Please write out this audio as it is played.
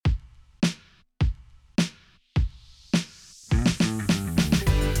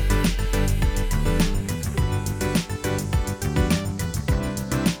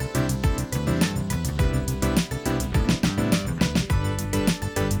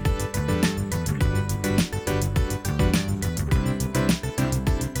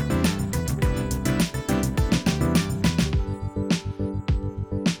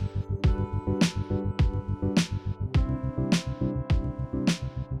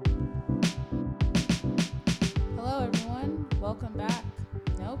welcome back.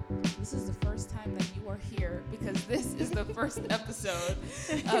 Nope, this is the first time that you are here because this is the first episode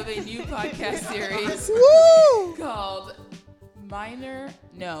of a new podcast series called Minor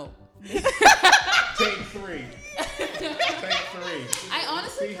No. Take three. I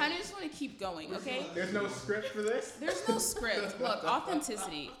honestly kind of just want to keep going, okay? There's no script for this? There's no script. Look,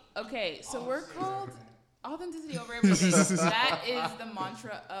 authenticity. Okay, so we're called authenticity over everything. That is the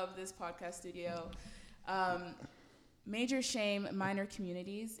mantra of this podcast studio. Major shame, minor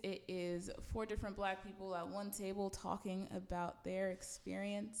communities. It is 4 different Black people at one table talking about their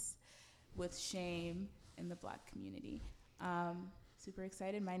experience with shame in the Black community. Super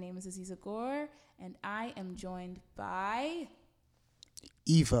excited. My name is Aziza Gore, and I am joined by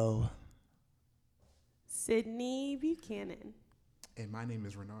Evo. Sydney Buchanan. And my name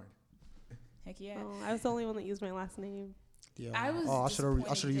is Renard. Heck yeah. Oh, I was the only one that used my last name. Yeah. I was I should have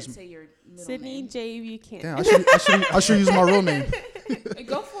disappointed you used. didn't say your middle Sydney name. J. Buchanan. Damn, I should use my real name.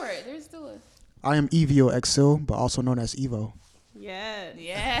 Go for it. There's still a... I am Evio Exil, but also known as Evo. Yes.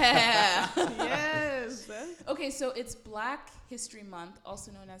 Yeah. Yes. Okay, so it's Black History Month,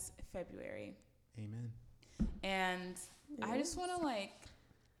 also known as February. Amen. And I just want to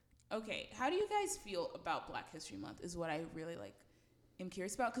okay, how do you guys feel about Black History Month is what I really am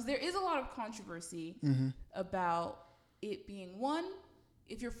curious about. Because there is a lot of controversy about it being, one,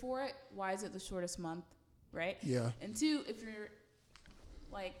 if you're for it, why is it the shortest month, right? Yeah. And two, if you're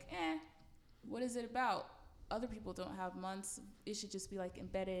what is it about? Other people don't have months. It should just be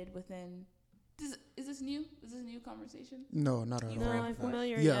embedded within. Is this new? Is this a new conversation? No, not at You all. No, heard I'm before?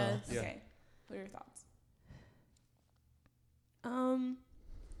 familiar. Yeah. Yes. Okay. What are your thoughts?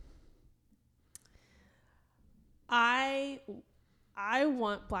 I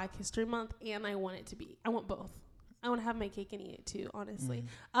want Black History Month, and I want both. I want to have my cake and eat it too, honestly.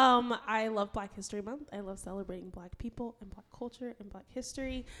 I love Black History Month. I love celebrating Black people and Black culture and Black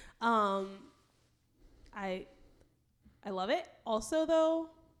history. I love it. Also,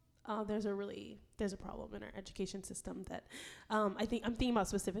 though, there's a problem in our education system that I'm thinking about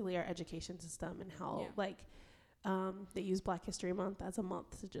specifically our education system and how they use Black History Month as a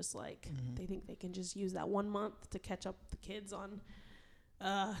month to just they think they can just use that 1 month to catch up the kids on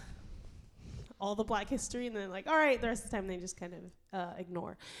all the Black history, and then all right, the rest of the time they just kind of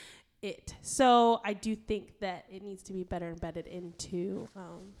ignore it. So I do think that it needs to be better embedded into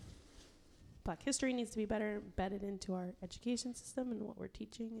Black history needs to be better embedded into our education system and what we're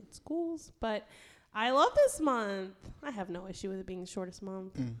teaching in schools. But I love this month. I have no issue with it being the shortest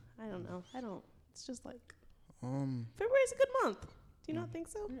month. I don't know. It's just February's a good month. Do you not think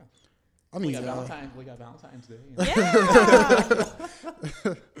so? Yeah. I mean, we got Valentine's Day. Yeah.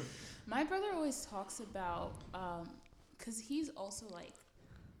 My brother always talks about, because he's also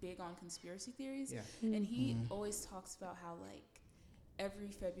big on conspiracy theories, and he always talks about how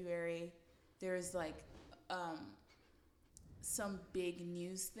every February there's some big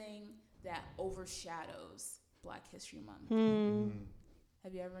news thing that overshadows Black History Month.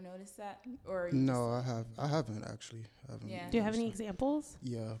 Have you ever noticed that? Or no, I haven't actually. Yeah. Do you have any examples?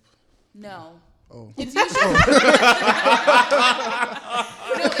 Yeah. No. Oh. It's usually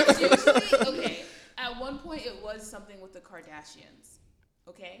okay. At one point, it was something with the Kardashians.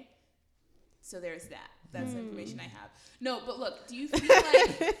 Okay, so there's that. That's the information I have. No, but look, do you feel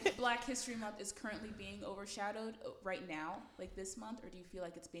like Black History Month is currently being overshadowed right now, this month, or do you feel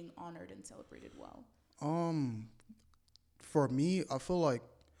like it's being honored and celebrated well? For me, I feel I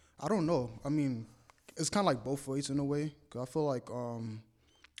don't know. I mean, it's kind of both ways in a way. 'Cause I feel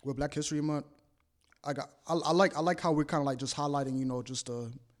with Black History Month, I like how we're kind of just highlighting, just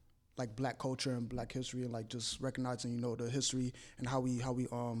the Black culture and Black history, and just recognizing, the history and how we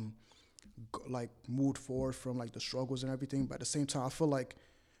moved forward from the struggles and everything. But at the same time, I feel it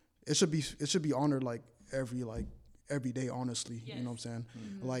should be honored every day, honestly. Yes. You know what I'm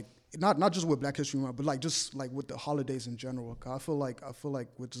saying? Not just with Black History Month, but just with the holidays in general. 'Cause I feel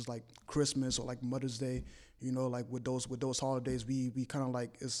like with just Christmas or Mother's Day, with those holidays, we kind of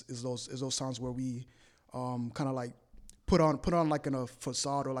is those times where we kind of put on in a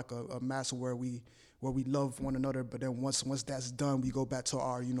facade or a mask where we love one another, but then once that's done, we go back to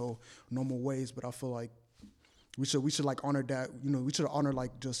our normal ways. But I feel we should honor that. We should honor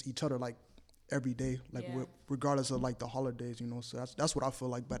just each other every day, regardless of the holidays. So that's what I feel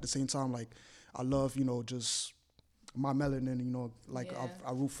like. But at the same time, I love just my melanin.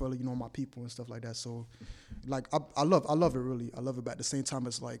 I root for my people and stuff like that. So I love it really. I love it. But at the same time,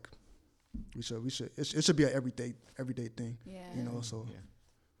 it's we should it should be an everyday thing. Yeah. So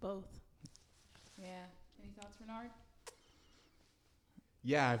Both. Yeah. Any thoughts, Renard?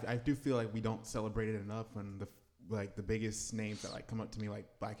 Yeah, I do feel like we don't celebrate it enough, and like the biggest names that like come up to me like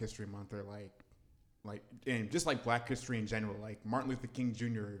Black History Month are like and just like Black history in general, like Martin Luther King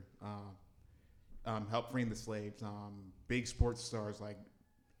Jr. Helped freeing the slaves. Big sports stars like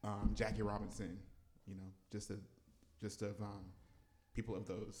Jackie Robinson. You know, just of people of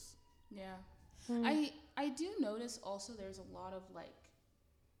those. Yeah. Mm. I do notice also there's a lot of like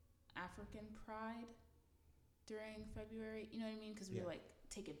African pride during February. You know what I mean? Because we Yeah. like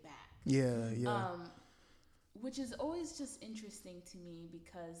take it back. Yeah. Which is always just interesting to me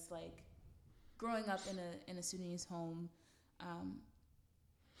because like growing up in a Sudanese home,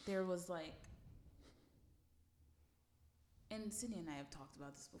 there was like, and Sydney and I have talked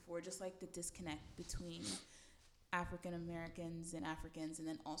about this before, just like the disconnect between African Americans and Africans, and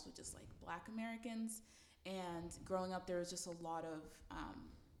then also just like Black Americans. And growing up, there was just a lot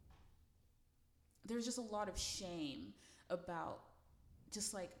of shame about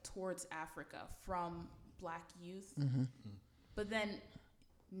just like towards Africa from Black youth. Mm-hmm. But then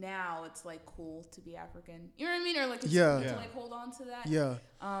now it's like cool to be African. You know what I mean? Or like it's Yeah. cool Yeah. to like hold on to that. Yeah.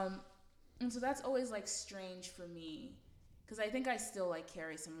 And so that's always like strange for me because I think I still like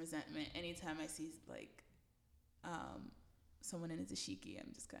carry some resentment anytime I see like someone in a dashiki.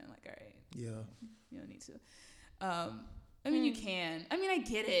 I'm just kind of like, all right, Yeah. you don't need to. I mean, you can. I mean, I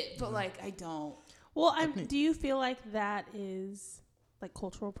get it, but like, I don't. Well, think- do you feel like that is like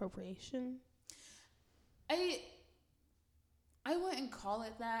cultural appropriation? I wouldn't call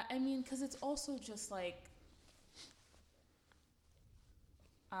it that. I mean, because it's also just like,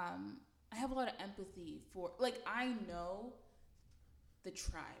 I have a lot of empathy for, like, I know the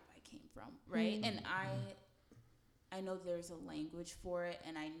tribe I came from, right? And I know there's a language for it,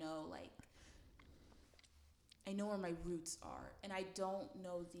 and I know, like, I know where my roots are, and I don't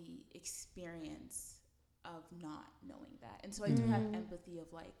know the experience of not knowing that. And so I do have empathy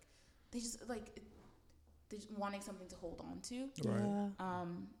of, like, they just wanting something to hold on to. Right.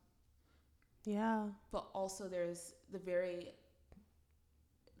 Yeah. But also there's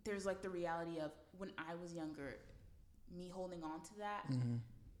like the reality of when I was younger, me holding on to that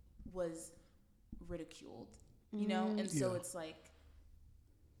was ridiculed, you know? And so Yeah. it's like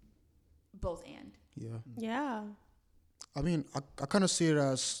both and. Yeah. Yeah. I mean, I kind of see it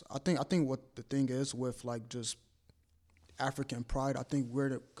as I think what the thing is with like just African pride. I think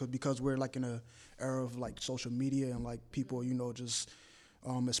because we're like in a era of like social media and like people, you know, just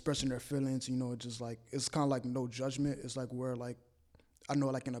expressing their feelings. You know, just like it's kind of like no judgment. It's like where like I know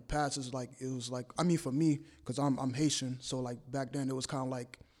like in the past it was like I mean for me because I'm Haitian, so like back then it was kind of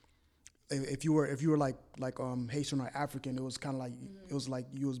like if you were like Haitian or African, it was kind of like it was like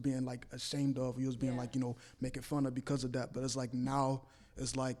you was being like ashamed of, you was being like, you know, making fun of because of that. But it's like now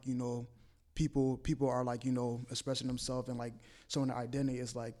it's like, you know, people are like, you know, expressing themselves and like showing their identity.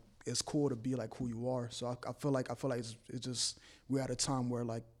 Is like it's cool to be like who you are. So I feel like it's just we're at a time where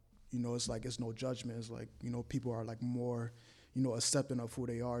like, you know, it's like it's no judgment. It's like, you know, people are like more, you know, accepting of who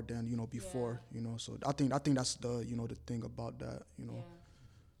they are than, you know, before. You know, so I think that's the, you know, the thing about that, you know. Yeah.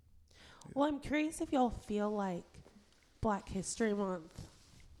 Well, I'm curious if y'all feel like Black History Month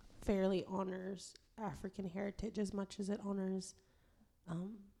fairly honors African heritage as much as it honors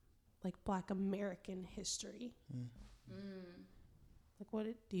like Black American history.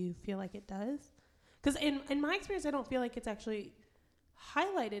 Like do you feel like it does? Because in my experience, I don't feel like it's actually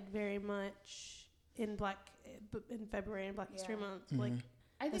highlighted very much in February and Black History Month. Like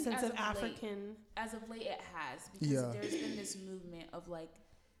I the think sense as of late- African. as of late it has, because Yeah. there's been this movement of like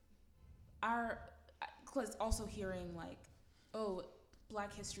because also hearing like, oh,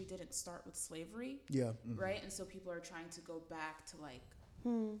 Black history didn't start with slavery, Yeah. right? And so people are trying to go back to like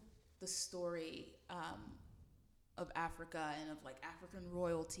the story of Africa and of like African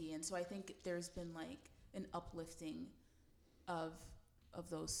royalty, and so I think there's been like an uplifting of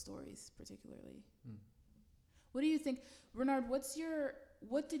those stories particularly. What do you think, Renard? What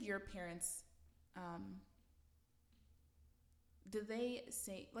did your parents did they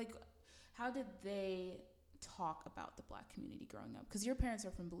say, like, how did they talk about the Black community growing up? Because your parents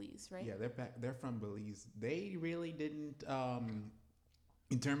are from Belize, right? Yeah, they're from Belize. They really didn't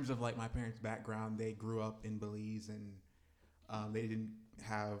in terms of like my parents' background, they grew up in Belize, and they didn't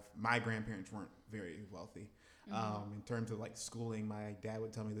have, my grandparents weren't very wealthy. In terms of like schooling, my dad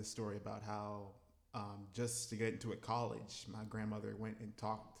would tell me this story about how just to get into a college, my grandmother went and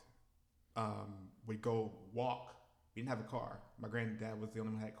would go walk. We didn't have a car. My granddad was the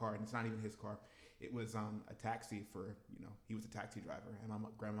only one who had a car, and it's not even his car. It was a taxi for, you know, he was a taxi driver, and my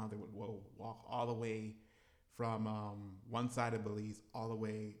grandmother would walk all the way from one side of Belize all the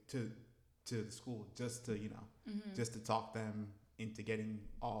way to the school just to, you know, just to talk them into getting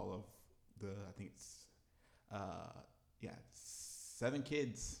all of the, I think it's yeah, 7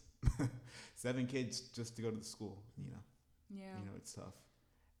 kids, 7 kids just to go to the school. Yeah. It's tough.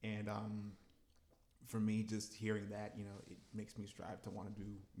 And for me, just hearing that, it makes me strive to want to do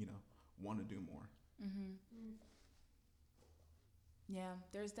more. Mm-hmm. Yeah,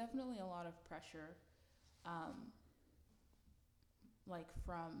 there's definitely a lot of pressure, like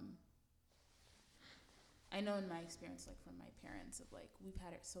from, I know in my experience, like from my parents, of like, we've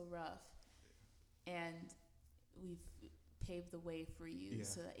had it so rough, and we've paved the way for you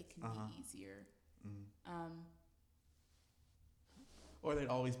so that it can be easier. Mm-hmm. Or they'd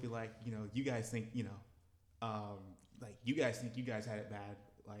always be like, you guys think, like you guys think you guys had it bad,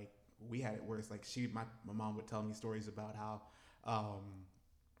 like we had it worse. Like my mom would tell me stories about how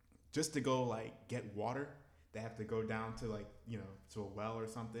just to go like get water, they have to go down to like to a well or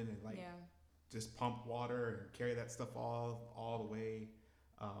something and like just pump water and carry that stuff all the way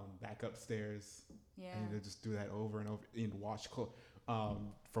back upstairs. Yeah. And they just do that over and over. And wash clothes.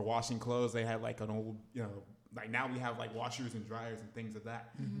 For washing clothes, they had like an old like now we have like washers and dryers and things of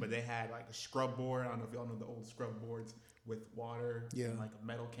that, but they had like a scrub board. I don't know if y'all know the old scrub boards with water and like a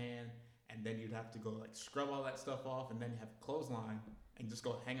metal can, and then you'd have to go like scrub all that stuff off, and then you have a clothesline and just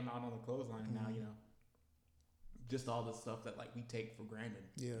go hang them out on the clothesline. And now just all the stuff that like we take for granted.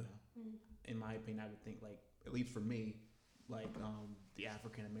 In my opinion, I would think like, at least for me, like the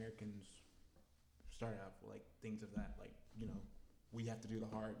African Americans started out with like things of that, like we have to do the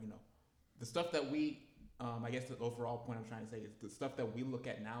hard, the stuff that we I guess the overall point I'm trying to say is the stuff that we look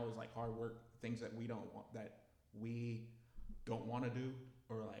at now is like hard work, things that we don't want to do,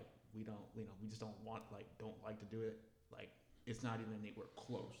 or like we just don't like to do it. Like it's not even anywhere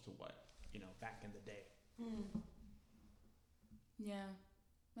close to what back in the day. Yeah,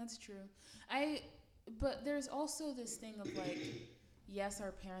 that's true. But there's also this thing of like, yes,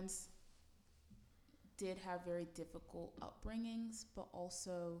 our parents did have very difficult upbringings, but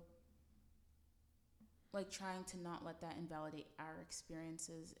also like trying to not let that invalidate our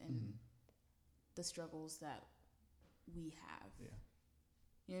experiences and the struggles that we have. Yeah.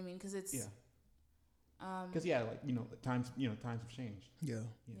 You know what I mean? Because it's because like times have changed. Yeah.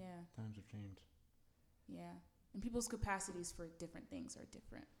 Times have changed. Yeah, and people's capacities for different things are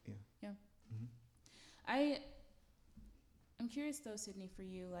different. Yeah. Mm-hmm. I'm curious though, Sydney, for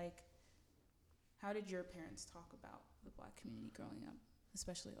you, like, how did your parents talk about the Black community growing up,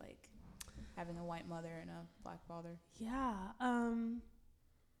 especially like having a white mother and a Black father? Yeah.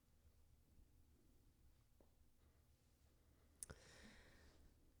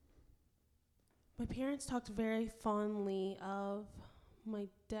 My parents talked very fondly of my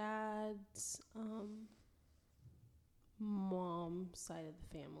dad's mom's side of the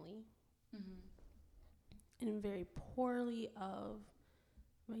family, and very poorly of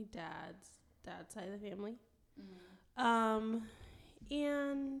my dad's side of the family. And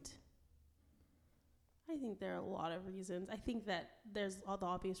I think there are a lot of reasons. I think that there's all the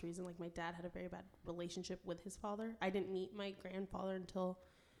obvious reason, like my dad had a very bad relationship with his father. I didn't meet my grandfather until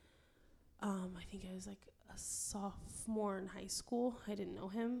I think I was like a sophomore in high school. I didn't know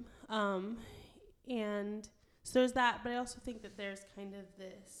him. And so there's that, but I also think that there's kind of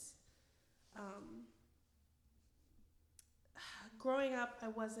this growing up,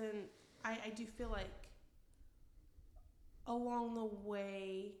 I do feel like along the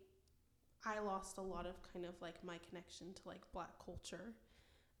way I lost a lot of kind of like my connection to like Black culture,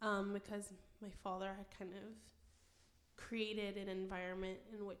 because my father had kind of created an environment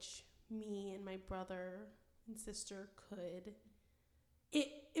in which me and my brother and sister could, it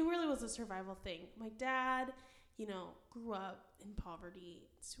really was a survival thing. My dad, grew up in poverty,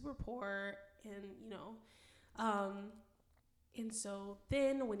 super poor, and, and so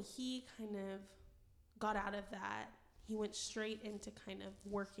then when he kind of got out of that, he went straight into kind of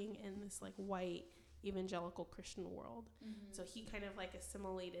working in this like white evangelical Christian world. So he kind of like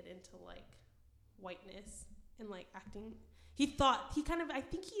assimilated into like whiteness and like acting. I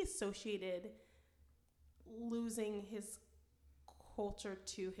think he associated losing his culture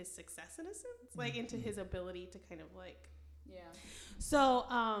to his success in a sense, like into his ability to kind of like, So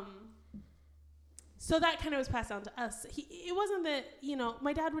that kind of was passed down to us. It wasn't that,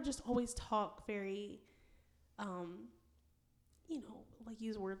 my dad would just always talk very, like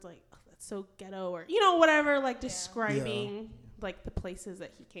use words like, oh, that's so ghetto, or, whatever, like describing like the places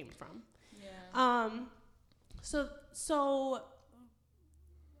that he came from.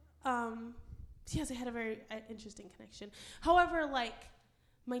 Yes, I had a very interesting connection. However, like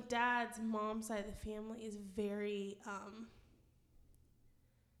my dad's mom's side of the family is very,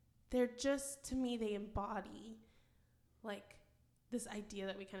 they're just, to me, they embody like this idea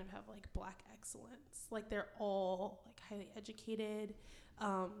that we kind of have like Black excellence. Like they're all like highly educated.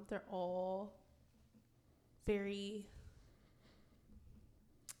 They're all very,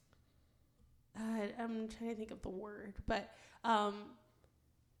 I'm trying to think of the word, but,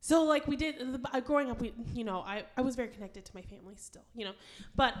 so like we did growing up, I was very connected to my family still,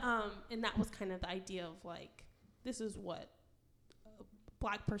 but, and that was kind of the idea of like, this is what a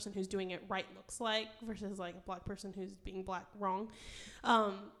Black person who's doing it right looks like versus like a Black person who's being Black wrong.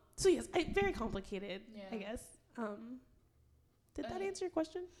 So yes, very complicated, I guess. Did that answer your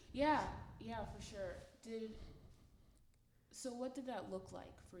question? Yeah, for sure. So what did that look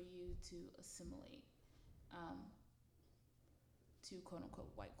like for you to assimilate to quote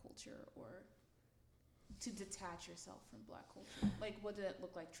unquote white culture, or to detach yourself from Black culture? Like, what did it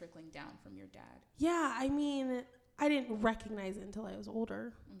look like trickling down from your dad? Yeah, I mean, I didn't recognize it until I was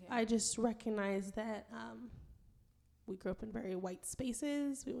older. Okay. I just recognized that we grew up in very white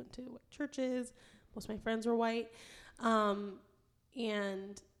spaces. We went to white churches. Most of my friends were white.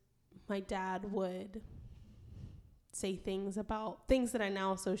 And my dad would say things about things that I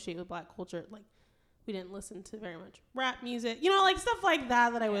now associate with Black culture. Like, we didn't listen to very much rap music, like stuff like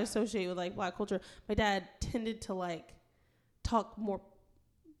that I would associate with like Black culture. My dad tended to like talk more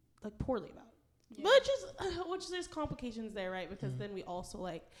like poorly about, which there's complications there, right? Because then we also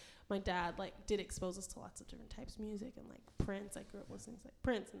like, my dad like did expose us to lots of different types of music, and like Prince. I grew up listening to like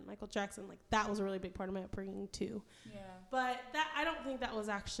Prince and Michael Jackson. Like that was a really big part of my upbringing too. Yeah. But that, I don't think that was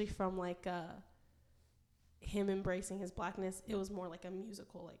actually from like him embracing his Blackness. It was more like a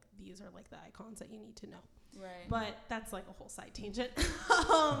musical, like these are like the icons that you need to know. Right. But that's like a whole side tangent.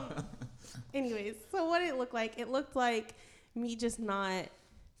 Anyways, so what did it look like? It looked like me just not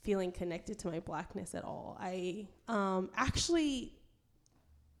feeling connected to my Blackness at all. I actually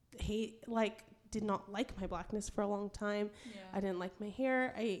did not like my Blackness for a long time. Yeah. I didn't like my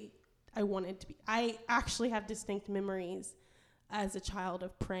hair. I wanted to be, I actually have distinct memories as a child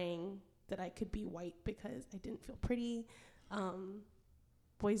of praying that I could be white because I didn't feel pretty.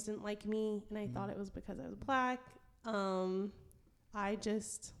 Boys didn't like me, and I thought it was because I was Black. I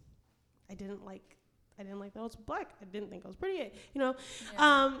didn't like that I was Black. I didn't think I was pretty, Yeah.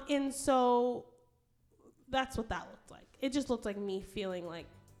 And so that's what that looked like. It just looked like me feeling like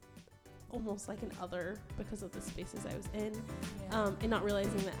almost like an other because of the spaces I was in, and not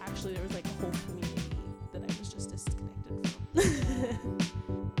realizing that actually there was like a whole community that I was just disconnected from.